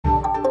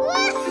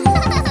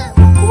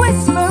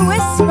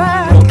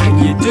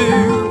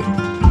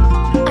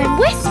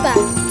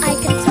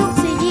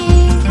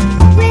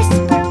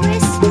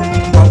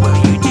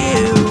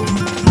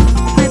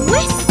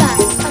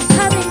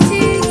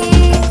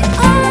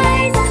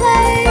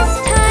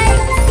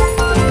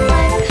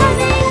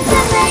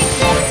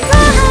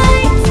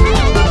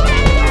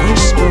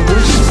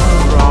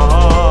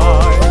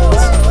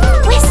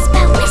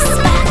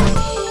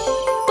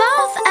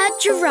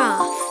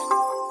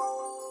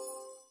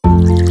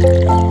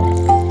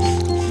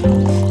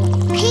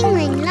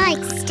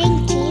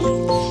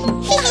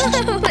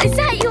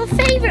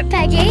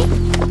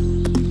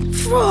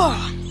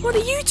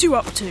What are you two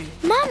up to?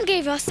 Mum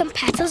gave us some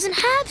petals and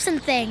herbs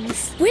and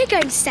things. We're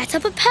going to set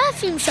up a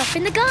perfume shop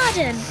in the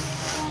garden.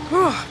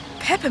 Oh,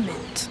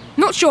 peppermint.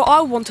 Not sure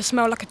I want to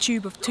smell like a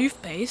tube of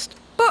toothpaste,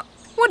 but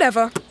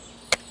whatever.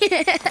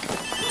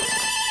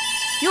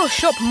 Your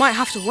shop might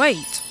have to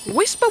wait.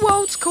 Whisper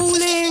World's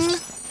calling.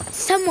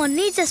 Someone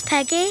needs us,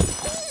 Peggy. Get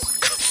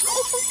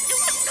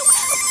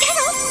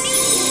off me!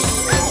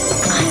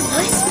 I'm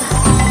Whisper.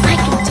 I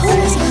can talk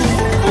to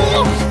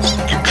you.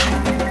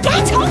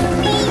 Get off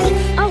me!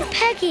 Oh,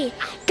 Peggy,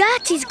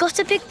 Gertie's got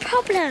a big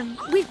problem.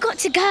 We've got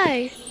to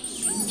go.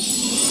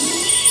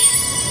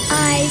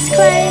 Eyes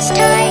closed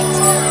tight,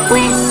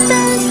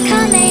 Whisper's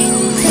coming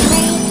to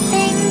make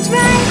things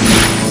right.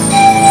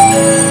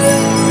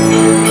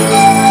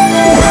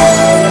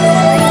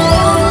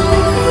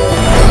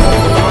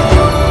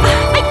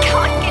 I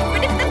can't get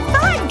rid of the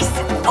bugs!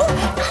 Oh,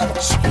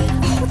 ouch!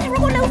 Oh, they're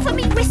all over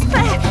me,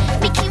 Whisper,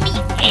 making me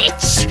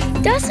itch.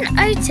 Doesn't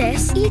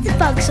Otis eat the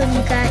bugs on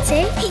you,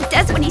 Gertie? He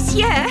does when he's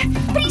here,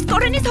 but he's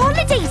got on his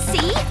holidays,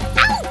 see?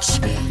 Ouch!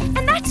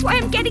 And that's why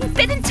I'm getting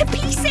bitten to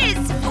pieces.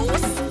 Oh,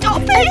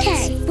 stop it!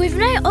 Okay, with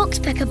no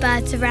oxpecker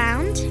birds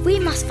around, we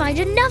must find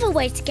another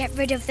way to get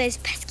rid of those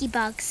pesky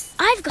bugs.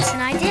 I've got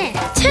an idea.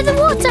 To the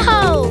water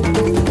hole!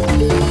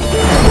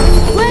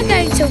 We're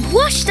going to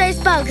wash those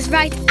bugs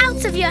right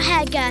out of your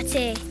hair,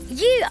 Gertie.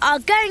 You are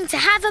going to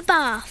have a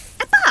bath.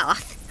 A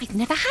bath? I've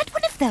never had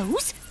one of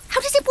those. How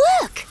does it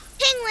work?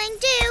 Pingling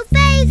do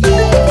bathe.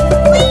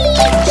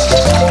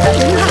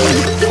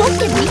 You won't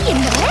get me in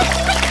there.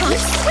 I can't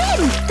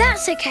swim.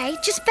 That's okay.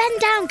 Just bend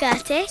down,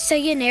 Gertie, so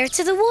you're nearer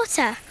to the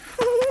water.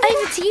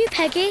 Over to you,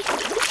 Peggy.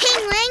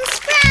 Pingling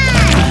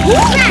splash!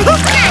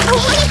 Oh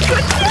my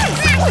goodness!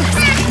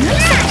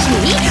 Nice,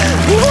 actually.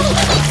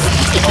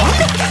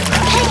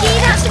 Peggy,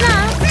 that's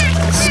enough.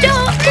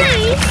 Stop,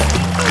 please.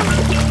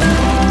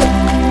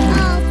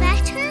 All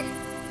better?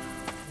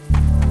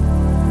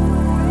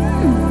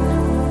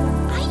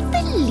 I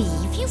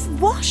believe you've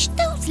washed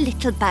those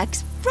little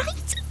bugs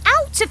right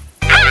out of...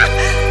 Ah!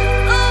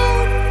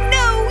 Oh,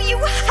 no, you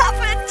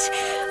haven't.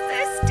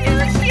 They're still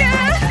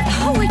here.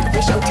 Oh, I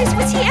wish Otis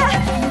was here. I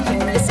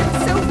miss him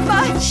so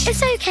much.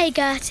 It's okay,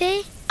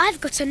 Gertie. I've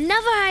got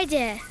another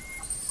idea.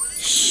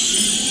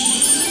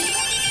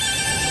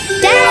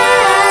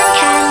 Dad,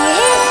 can you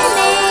hear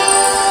me?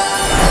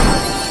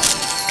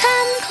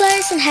 Come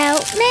close and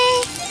help me.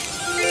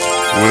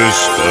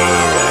 Whisper,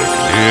 I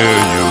can hear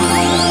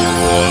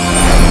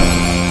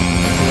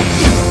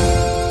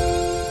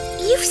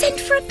you. You've sent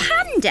for a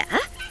panda?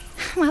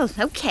 Well,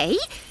 okay.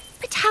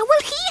 But how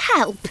will he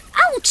help?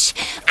 Ouch!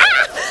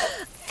 Ah!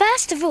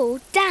 First of all,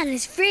 Dan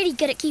is really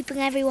good at keeping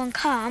everyone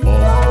calm.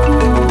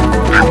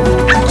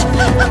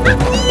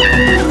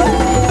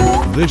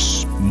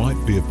 This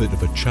might be a bit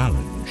of a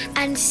challenge.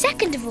 And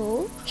second of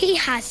all, he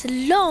has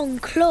long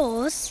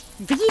claws.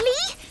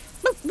 Really?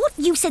 But what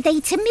use are they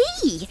to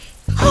me?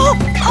 Oh,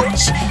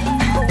 ouch!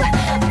 Oh,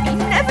 I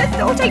never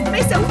thought I'd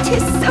miss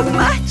Otis so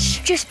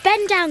much. Just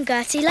bend down,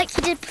 Gertie, like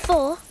you did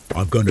before.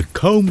 I'm going to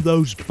comb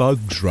those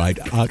bugs right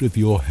out of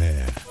your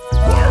hair.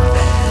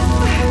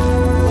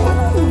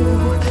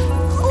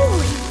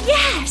 Oh,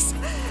 yes!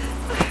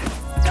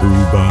 Two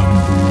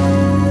bamboo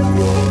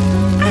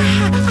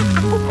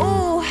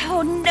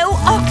Oh, no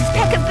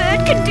oxpecker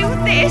bird can do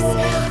this.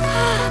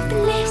 Ah,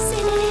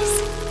 blessings.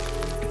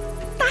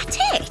 That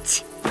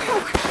it?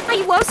 Oh,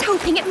 I was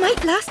hoping it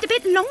might last a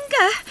bit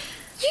longer.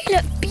 You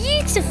look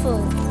beautiful.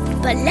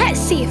 But let's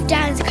see if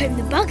Dan's combed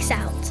the bugs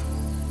out.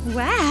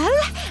 Well,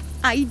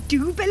 I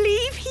do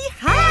believe he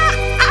has.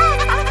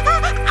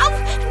 Oh,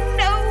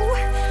 no.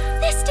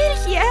 They're still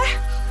here.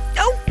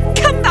 Oh,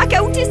 come back,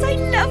 Otis. I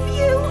love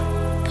you.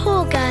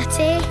 Poor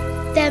Gertie.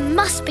 There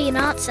must be an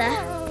answer.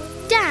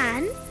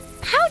 Dan,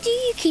 how do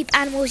you keep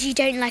animals you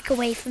don't like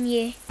away from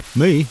you?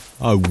 Me,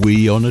 I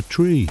wee on a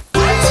tree.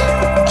 Wee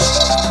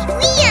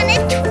on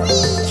a tree.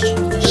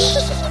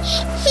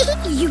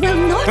 You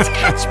will not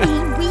catch me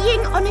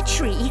weeing on a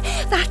tree,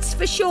 that's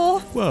for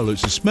sure. Well,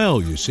 it's a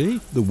smell, you see.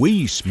 The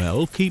wee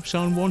smell keeps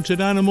unwanted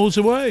animals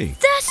away.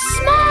 The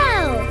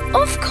smell!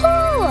 Of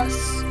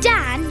course!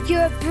 Dan,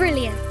 you're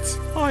brilliant.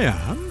 I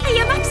am. I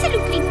am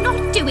absolutely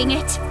not doing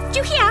it. Do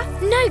you hear?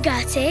 No,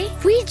 Gertie.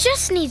 We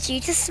just need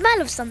you to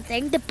smell of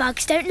something the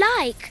bugs don't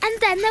like, and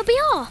then they'll be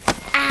off.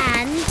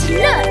 And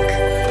look!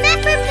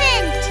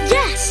 Peppermint!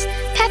 Yes,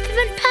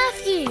 peppermint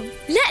perfume.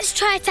 Let's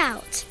try it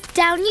out.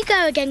 Down you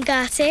go again,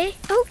 Gertie.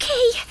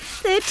 Okay,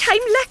 third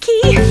time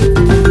lucky.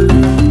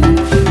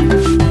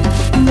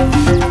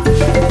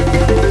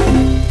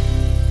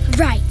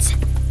 Right,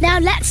 now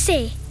let's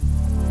see.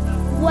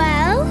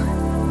 Well?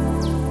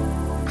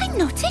 I'm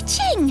not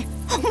itching.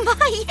 Oh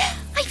my,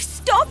 I've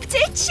stopped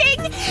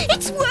itching.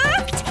 It's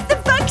worked. The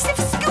bugs have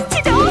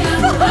scooted off.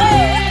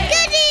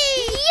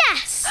 Goody!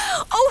 Yes!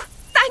 Oh,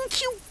 thank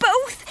you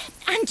both.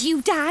 And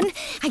you, Dan.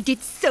 I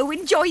did so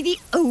enjoy the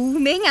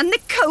oming and the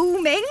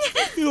combing.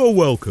 You're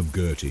welcome,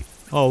 Gertie.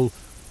 I'll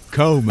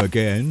comb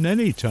again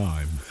any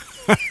time.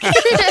 Oh,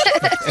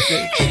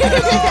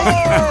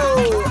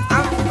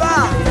 I'm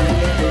back.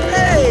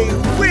 Hey,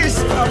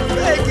 Wissper,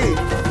 Peggy.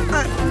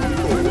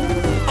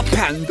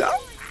 panda?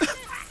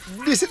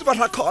 This is what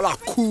I call a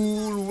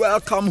cool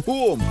welcome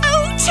home.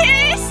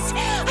 Otis!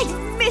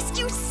 I've missed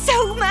you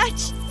so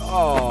much.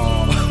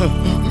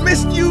 Oh,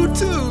 missed you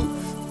too.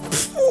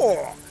 Phew,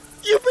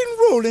 you've been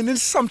rolling in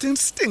something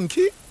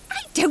stinky.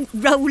 I don't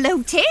roll,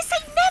 Otis. I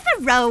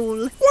never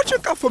roll. What you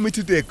got for me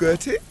today,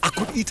 Gertie? I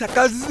could eat a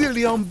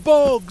gazillion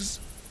bugs.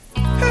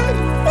 Hey,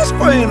 what's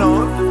going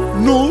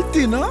on? No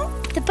dinner?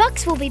 The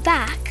bugs will be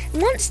back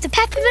once the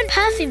peppermint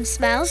perfume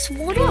smells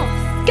worn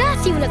off.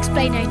 Gertie will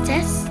explain,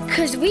 Otis,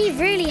 because we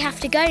really have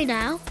to go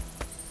now.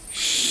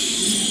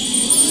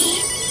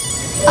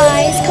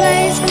 Eyes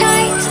closed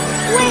tight,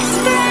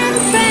 Whisper and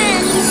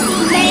friends,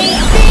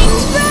 make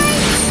things right.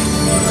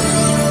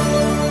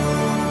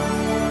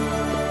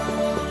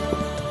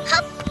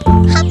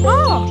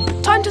 Ah,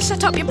 time to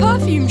set up your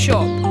perfume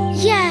shop.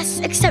 Yes,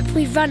 except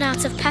we've run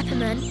out of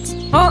peppermint.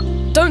 Oh,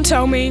 don't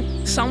tell me.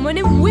 Someone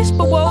in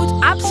Whisper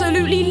World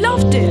absolutely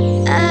loved it.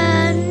 No.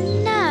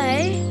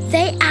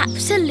 They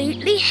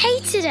absolutely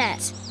hated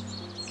it.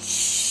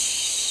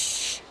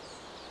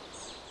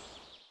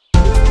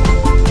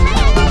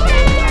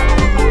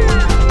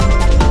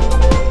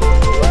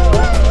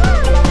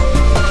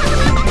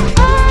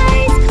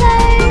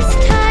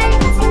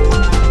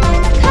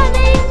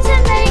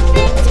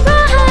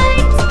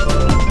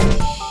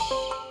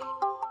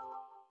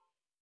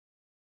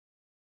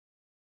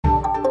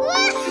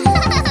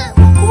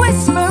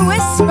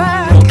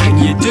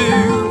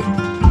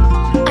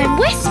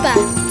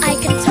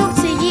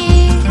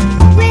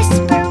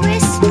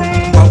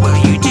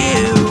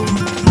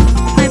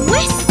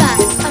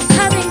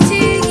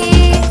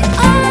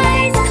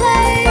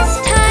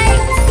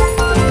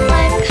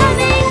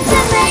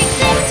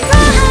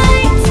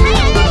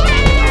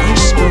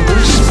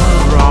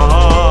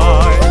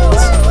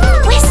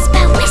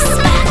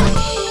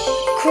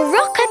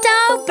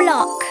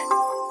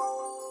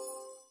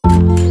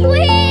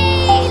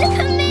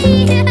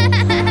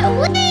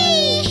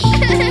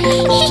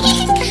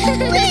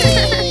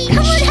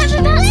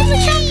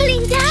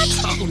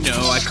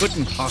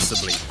 Couldn't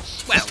possibly.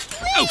 Well,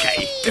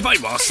 okay, if I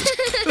was.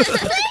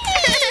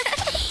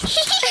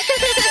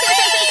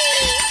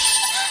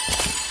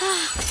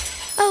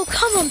 Oh,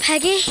 come on,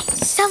 Peggy.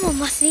 Someone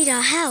must need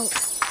our help.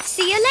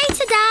 See you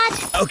later,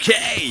 Dad.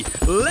 Okay,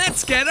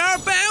 let's get our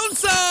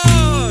bounce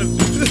on!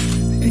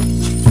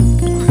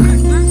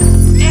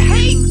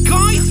 Hey,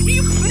 guys, will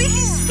you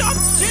please stop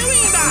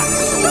doing that?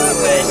 Stop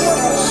it!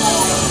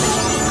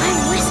 I'm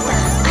Whisper.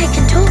 I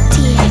can talk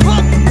to you.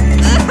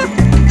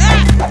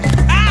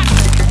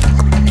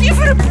 Give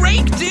it a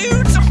break,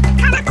 dude!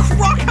 Can a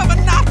croc have a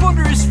nap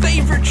under his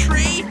favourite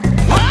tree?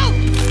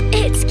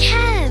 It's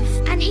Kev,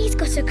 and he's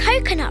got a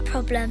coconut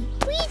problem.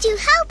 Need you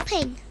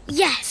helping?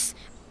 Yes.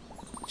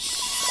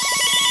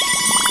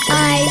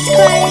 Eyes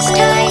closed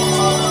tight,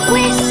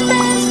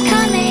 Whisper's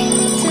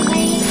coming to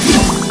make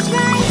things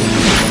right.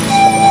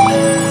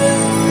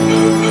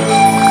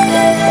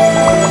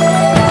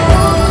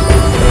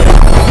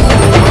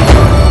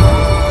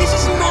 This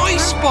is my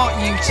spot,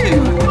 you two.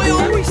 I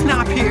always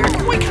nap here.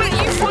 Why can't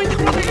you find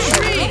another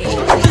tree?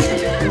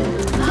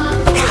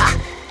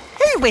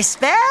 Hey,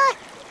 Whisper.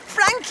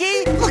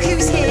 Frankie, look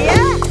who's here.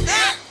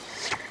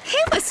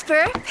 Hey,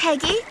 Whisper.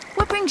 Peggy,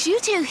 what brings you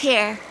two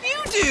here?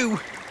 You do.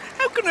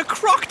 How can a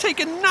croc take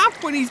a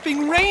nap when he's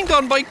being rained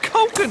on by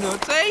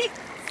coconuts, eh?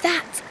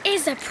 That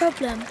is a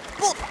problem.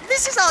 But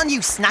this is our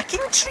new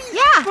snacking tree.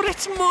 Yeah. But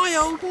it's my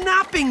old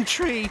napping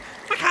tree.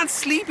 I can't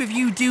sleep if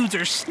you dudes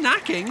are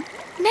snacking.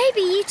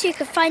 Maybe you two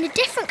could find a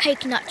different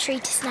coconut tree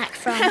to snack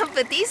from.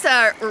 But these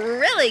are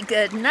really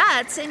good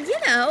nuts, and you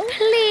know.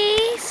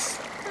 Please?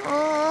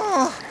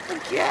 Oh, I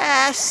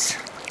guess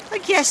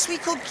we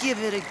could give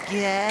it a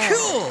go.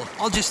 Cool.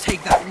 I'll just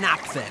take that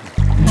nap then.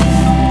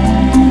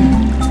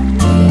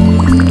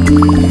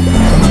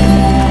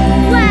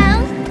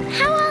 Well,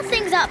 how are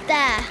things up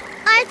there?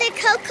 Are the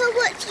cocoa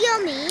nuts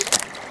yummy?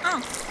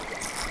 Oh.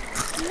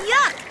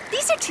 Yuck!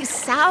 These are too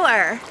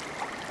sour.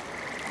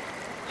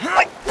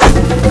 No.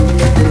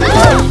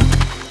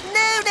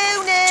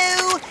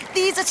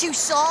 These are too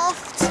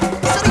soft.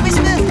 Sorry,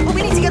 Whisper, but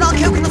we need to get our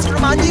coconuts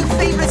from our new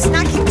favourite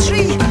snacking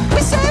tree.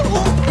 We're so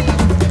hungry.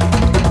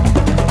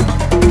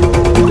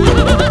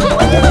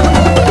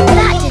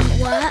 That didn't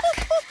work.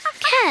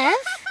 Kev?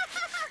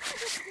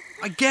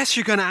 I guess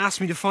you're going to ask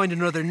me to find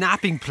another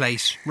napping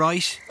place,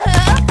 right?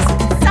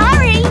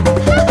 Sorry.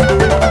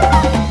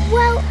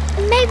 Well,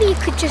 maybe you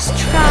could just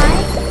try.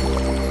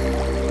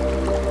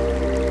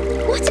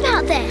 What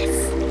about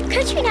this?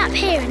 Could you nap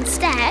here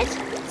instead?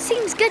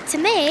 Seems good to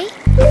me.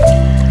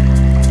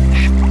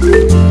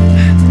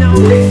 No,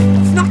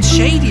 it's not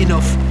shady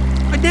enough.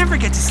 I'd never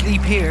get to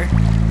sleep here.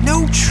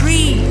 No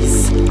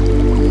trees.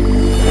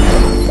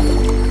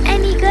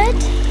 Any good?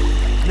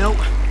 No,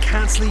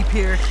 can't sleep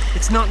here.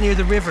 It's not near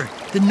the river.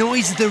 The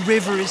noise of the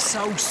river is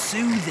so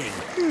soothing.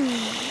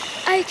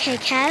 Okay,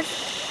 Kev.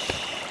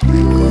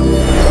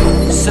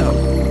 So,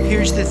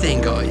 here's the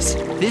thing, guys.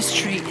 This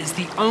tree is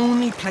the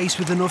only place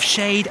with enough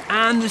shade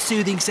and the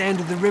soothing sound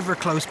of the river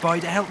close by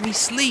to help me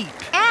sleep.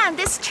 And And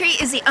this tree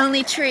is the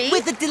only tree?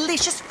 With the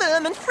delicious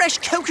firm and fresh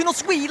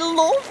coconuts we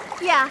love.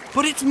 Yeah.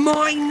 But it's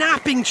my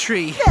napping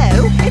tree.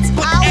 No, it's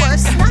our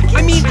snacking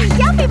I mean, tree.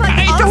 Yummy, but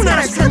I also don't our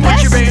ask for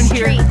much delicious around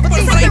here. tree. But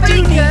This I is do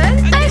really need-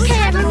 good.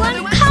 Okay,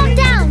 everyone, calm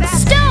down.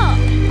 Stop.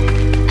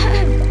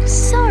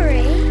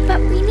 Sorry, but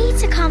we need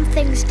to calm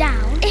things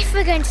down if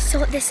we're going to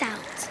sort this out.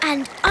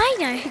 And I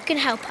know who can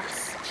help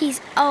us.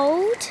 He's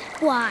old,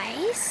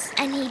 wise,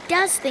 and he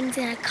does things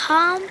in a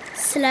calm,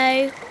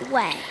 slow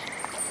way.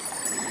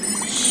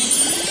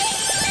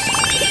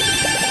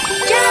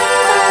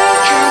 Jumbo,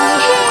 can you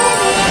hear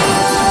me?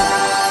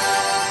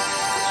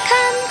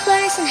 Come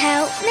close and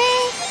help me.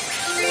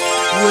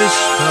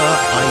 Whisper,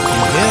 I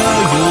can hear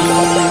you.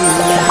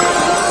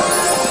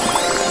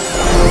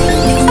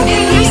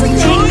 Okay, here's the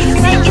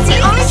thing. It's the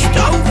only tree.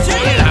 Don't do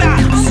that!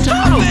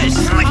 Stop it!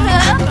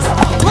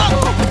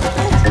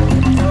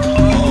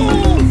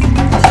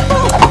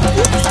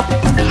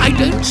 I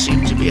don't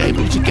seem to be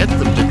able to get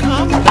them to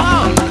calm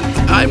down.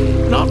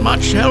 I'm not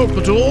much help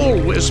at all,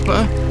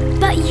 Whisper.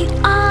 But you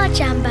are,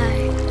 Jumbo.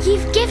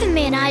 You've given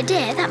me an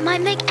idea that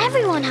might make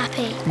everyone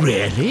happy.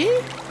 Really?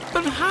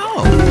 But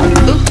how?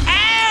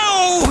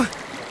 Ow!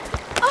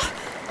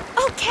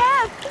 Oh,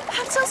 Kev,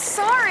 I'm so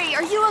sorry.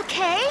 Are you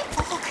okay?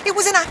 Oh, it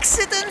was an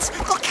accident.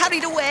 Got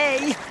carried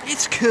away.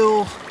 It's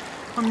cool.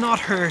 I'm not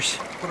hurt,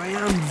 but I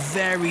am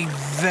very,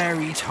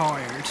 very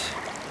tired.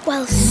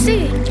 Well,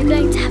 soon you're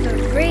going to have a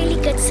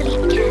really good sleep,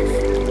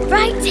 Kev.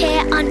 Right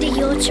here under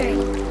your tree.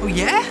 Oh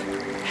yeah?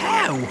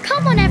 How?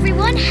 Come on,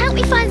 everyone, help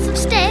me find some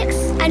sticks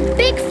and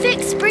big,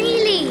 thick,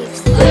 springy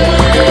leaves.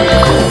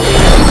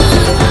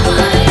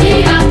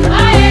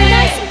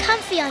 Nice and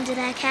comfy under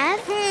there, Kev.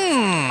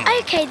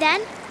 Okay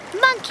then,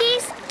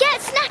 monkeys, get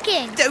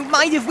snacking. Don't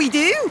mind if we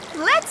do.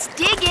 Let's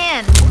dig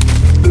in.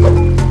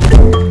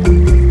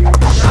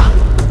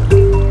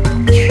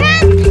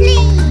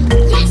 Trampoline!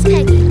 Yes,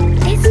 Peggy,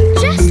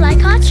 it's just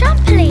like our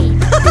trampoline.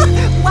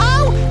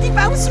 Wow, he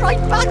bounced right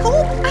back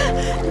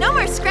up. No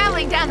more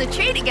scrambling down the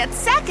tree to get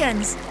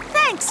seconds.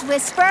 Thanks,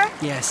 Whisper.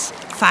 Yes,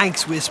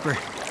 thanks, Whisper.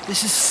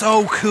 This is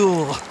so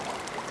cool.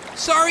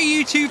 Sorry,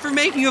 you two, for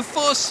making a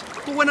fuss,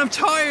 but when I'm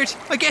tired,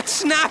 I get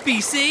snappy,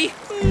 see?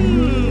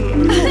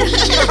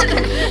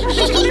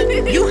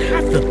 You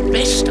have the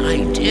best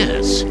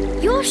ideas.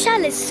 Your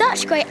shell is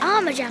such great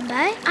armour, Jumbo.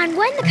 And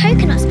when the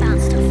coconuts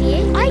bounced off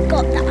you, I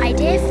got the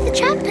idea for the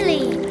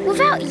trampoline.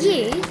 Without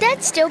you,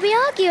 they'd still be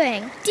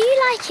arguing. Do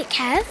you like it,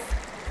 Kev?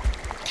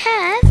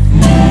 Kev?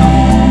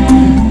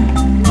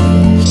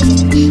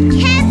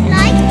 Kev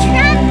likes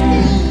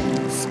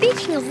trampoline.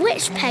 Speaking of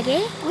which,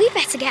 Peggy, we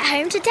better get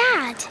home to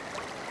Dad.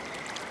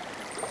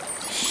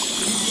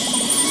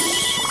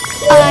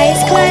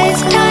 Eyes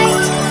closed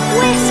tight,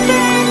 Whisper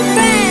and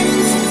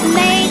friends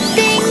made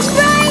things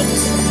right.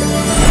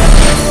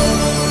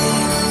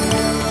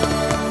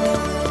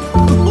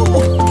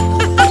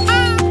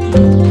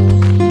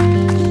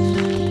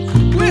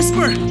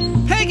 Whisper!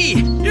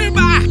 Peggy, you're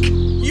back!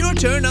 Your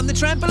turn on the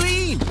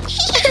trampoline!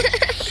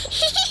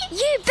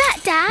 You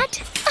bet, Dad.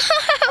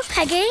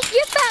 Peggy,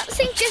 you're bouncing